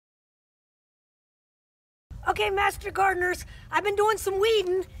Okay, Master Gardeners, I've been doing some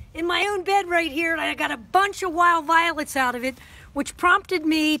weeding in my own bed right here, and I got a bunch of wild violets out of it, which prompted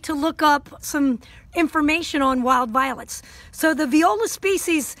me to look up some information on wild violets. So the viola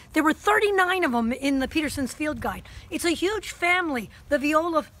species, there were 39 of them in the Peterson's Field Guide. It's a huge family, the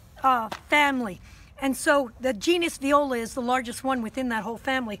viola family. And so the genus Viola is the largest one within that whole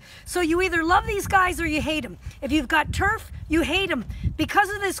family. So you either love these guys or you hate them. If you've got turf, you hate them. Because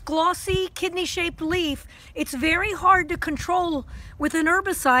of this glossy, kidney-shaped leaf, it's very hard to control with an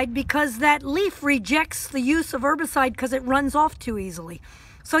herbicide because that leaf rejects the use of herbicide because it runs off too easily.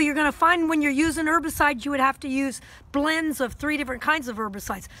 So you're going to find when you're using herbicides, you would have to use blends of 3 different kinds of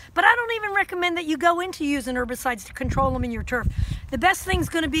herbicides. But I don't even recommend that you go into using herbicides to control them in your turf. The best thing's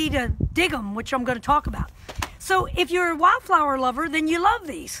going to be to dig them, which I'm going to talk about. So if you're a wildflower lover, then you love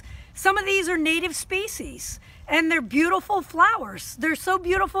these. Some of these are native species, and they're beautiful flowers. They're so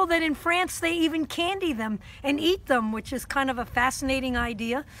beautiful that in France they even candy them and eat them, which is kind of a fascinating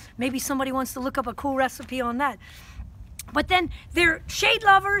idea. Maybe somebody wants to look up a cool recipe on that. But then they're shade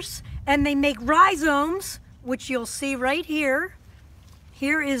lovers, and they make rhizomes, which you'll see right here.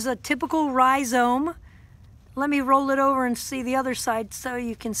 Here is a typical rhizome. Let me roll it over and see the other side so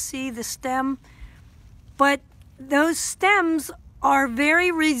you can see the stem. But those stems are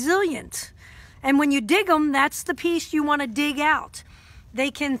very resilient. And when you dig them, that's the piece you want to dig out. They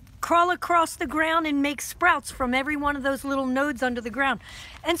can crawl across the ground and make sprouts from every one of those little nodes under the ground.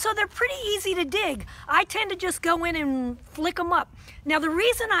 And so they're pretty easy to dig. I tend to just go in and flick them up. Now the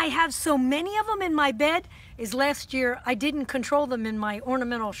reason I have so many of them in my bed is last year I didn't control them in my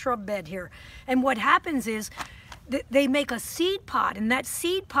ornamental shrub bed here. And what happens is they make a seed pod, and that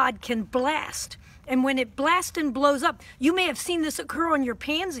seed pod can blast. And when it blasts and blows up, you may have seen this occur on your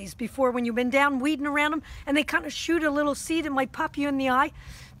pansies before when you've been down weeding around them and they kind of shoot a little seed that might pop you in the eye.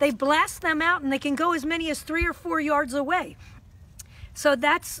 They blast them out and they can go as many as 3 or 4 yards away. So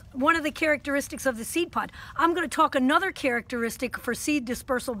that's one of the characteristics of the seed pod. I'm going to talk another characteristic for seed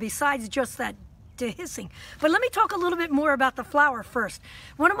dispersal besides just that hissing. But let me talk a little bit more about the flower first.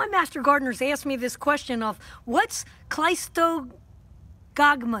 One of my master gardeners asked me this question of what's cleistogamy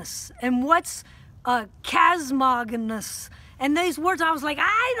and what's chasmogonous, and these words, I was like,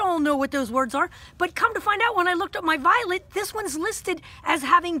 I don't know what those words are. But come to find out, when I looked up my violet, this one's listed as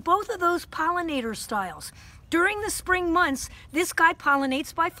having both of those pollinator styles. During the spring months, this guy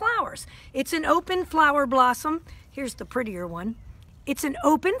pollinates by flowers. It's an open flower blossom. Here's the prettier one. It's an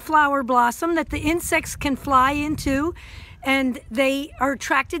open flower blossom that the insects can fly into, and they are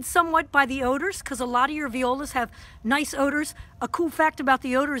attracted somewhat by the odors because a lot of your violas have nice odors. A cool fact about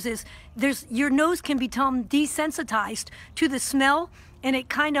the odors is your nose can become desensitized to the smell, and it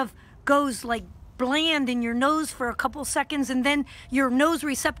kind of goes like bland in your nose for a couple seconds, and then your nose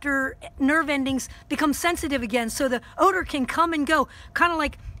receptor nerve endings become sensitive again, so the odor can come and go. Kind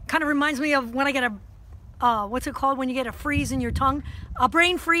of reminds me of when I get a what's it called when you get a freeze in your tongue? A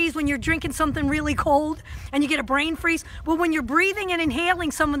brain freeze when you're drinking something really cold and you get a brain freeze. Well, when you're breathing and inhaling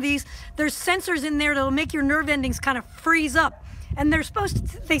some of these, there's sensors in there that'll make your nerve endings kind of freeze up. And they're supposed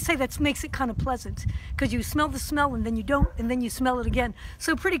to, they say that makes it kind of pleasant because you smell the smell and then you don't, and then you smell it again.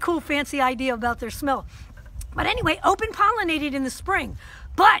 So pretty cool, fancy idea about their smell. But anyway, open pollinated in the spring.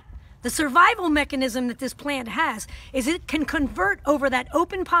 But the survival mechanism that this plant has is it can convert over that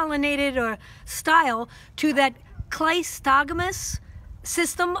open pollinated style to that cleistogamous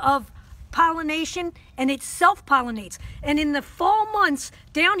system of pollination, and it self-pollinates. And in the fall months,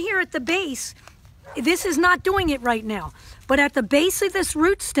 down here at the base, this is not doing it right now, but at the base of this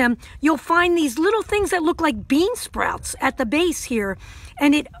root stem, you'll find these little things that look like bean sprouts at the base here,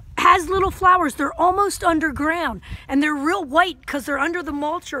 and it has little flowers. They're almost underground, and they're real white because they're under the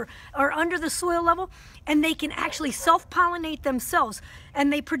mulch or under the soil level, and they can actually self-pollinate themselves,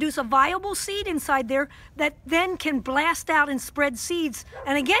 and they produce a viable seed inside there that then can blast out and spread seeds,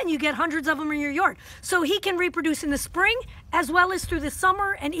 and again you get hundreds of them in your yard. So he can reproduce in the spring as well as through the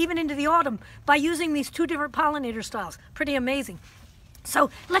summer and even into the autumn by using these 2 different pollinator styles. Pretty amazing. So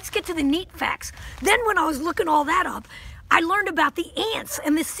let's get to the neat facts. Then when I was looking all that up, I learned about the ants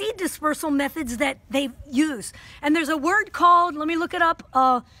and the seed dispersal methods that they use. And there's a word called, let me look it up,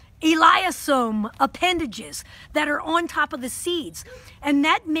 elaiosome appendages that are on top of the seeds. And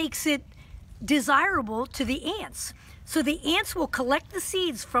that makes it desirable to the ants. So the ants will collect the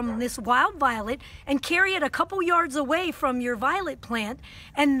seeds from this wild violet and carry it a couple yards away from your violet plant,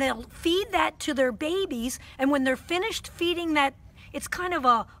 and they'll feed that to their babies. And when they're finished feeding that, it's kind of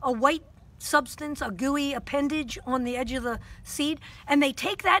a white substance, a gooey appendage on the edge of the seed, and they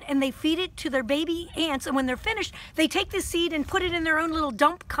take that and they feed it to their baby ants, and when they're finished, they take the seed and put it in their own little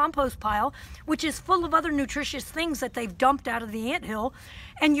dump compost pile, which is full of other nutritious things that they've dumped out of the anthill,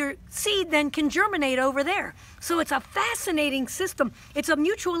 and your seed then can germinate over there. So it's a fascinating system. It's a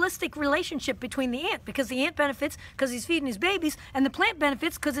mutualistic relationship between the ant, because the ant benefits because he's feeding his babies, and the plant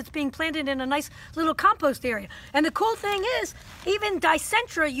benefits because it's being planted in a nice little compost area. And the cool thing is, even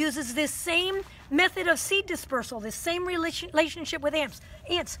Dicentra uses this same method of seed dispersal, this same relationship with ants.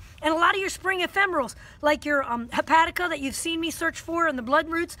 And a lot of your spring ephemerals, like your hepatica that you've seen me search for, and the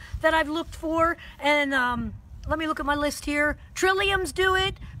bloodroots that I've looked for, and let me look at my list here. Trilliums do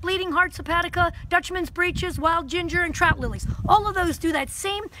it, bleeding hearts, hepatica, Dutchman's breeches, wild ginger, and trout lilies. All of those do that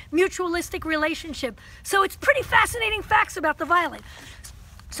same mutualistic relationship. So it's pretty fascinating facts about the violet.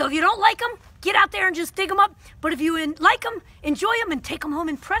 So if you don't like them, get out there and just dig them up. But if you like them, enjoy them, and take them home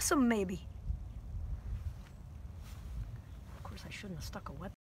and press them maybe. Of course, I shouldn't have stuck a wet